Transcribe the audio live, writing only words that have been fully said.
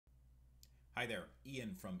Hi there,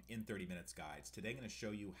 Ian from In 30 Minutes Guides. Today I'm going to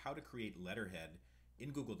show you how to create letterhead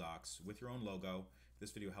in Google Docs with your own logo. If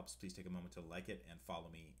this video helps, please take a moment to like it and follow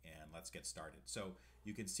me, and let's get started. So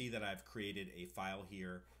you can see that I've created a file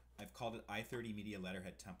here. I've called it i30 Media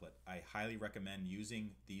Letterhead Template. I highly recommend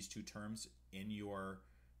using these two terms in your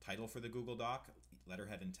title for the Google Doc,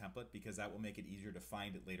 letterhead and template, because that will make it easier to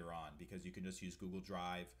find it later on, because you can just use Google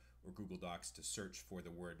Drive or Google Docs to search for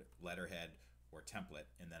the word letterhead or template,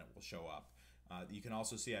 and then it will show up. You can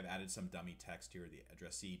also see I've added some dummy text here, the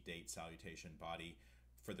addressee, date, salutation, body.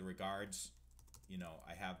 For the regards,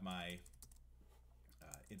 I have my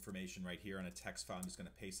information right here on a text file. I'm just going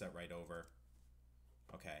to paste that right over.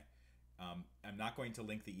 Okay. I'm not going to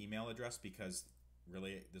link the email address because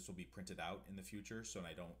really this will be printed out in the future, so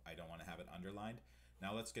I don't want to have it underlined.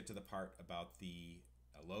 Now let's get to the part about the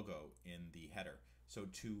logo in the header. So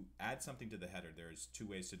to add something to the header, there's two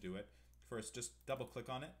ways to do it. First, just double click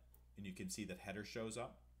on it, and you can see that header shows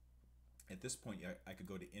up. At this point, I could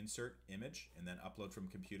go to Insert, Image, and then Upload from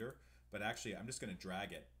Computer. But actually, I'm just going to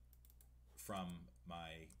drag it from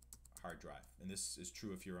my hard drive. And this is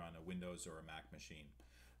true if you're on a Windows or a Mac machine.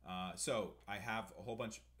 So I have a whole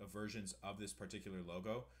bunch of versions of this particular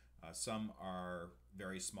logo. Some are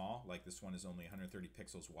very small, like this one is only 130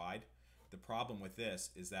 pixels wide. The problem with this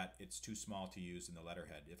is that it's too small to use in the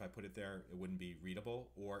letterhead. If I put it there, it wouldn't be readable,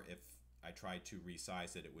 or if I tried to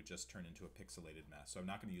resize it, it would just turn into a pixelated mess. So I'm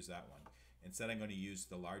not going to use that one. Instead, I'm going to use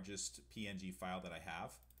the largest PNG file that I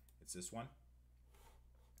have. It's this one.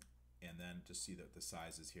 And then just see the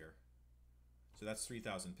sizes here. So that's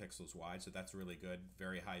 3,000 pixels wide, so that's really good,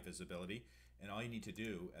 very high visibility. And all you need to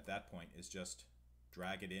do at that point is just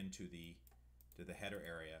drag it into the header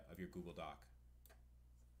area of your Google Doc.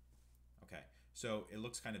 Okay, so it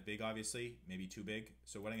looks kind of big, obviously, maybe too big.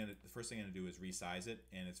 So what the first thing I'm gonna do is resize it,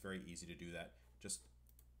 and it's very easy to do that. Just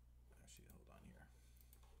actually hold on here.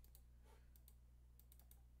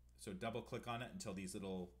 So double click on it until these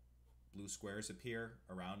little blue squares appear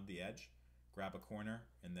around the edge. Grab a corner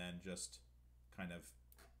and then just kind of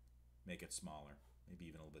make it smaller, maybe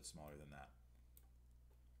even a little bit smaller than that.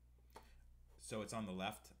 So it's on the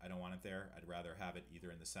left. I don't want it there. I'd rather have it either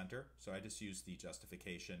in the center. So I just use the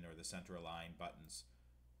justification or the center align buttons.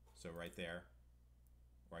 So right there,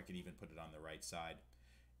 or I could even put it on the right side.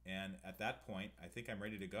 And at that point, I think I'm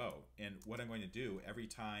ready to go. And what I'm going to do every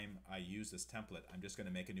time I use this template, I'm just going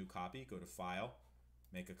to make a new copy, go to File,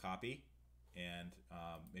 make a copy. And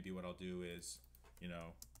maybe what I'll do is,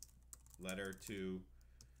 letter to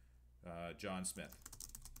John Smith.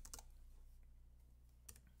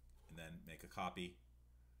 And then make a copy.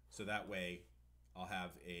 So that way I'll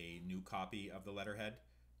have a new copy of the letterhead,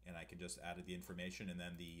 and I can just add the information, and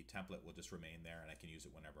then the template will just remain there, and I can use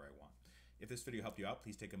it whenever I want. If this video helped you out,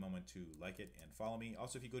 please take a moment to like it and follow me.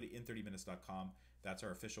 Also, if you go to in30minutes.com, that's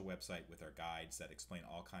our official website with our guides that explain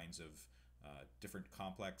all kinds of different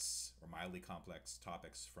complex or mildly complex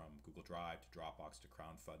topics, from Google Drive to Dropbox to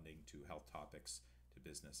crowdfunding to health topics to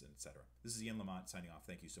business, etc. This is Ian Lamont signing off.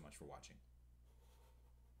 Thank you so much for watching.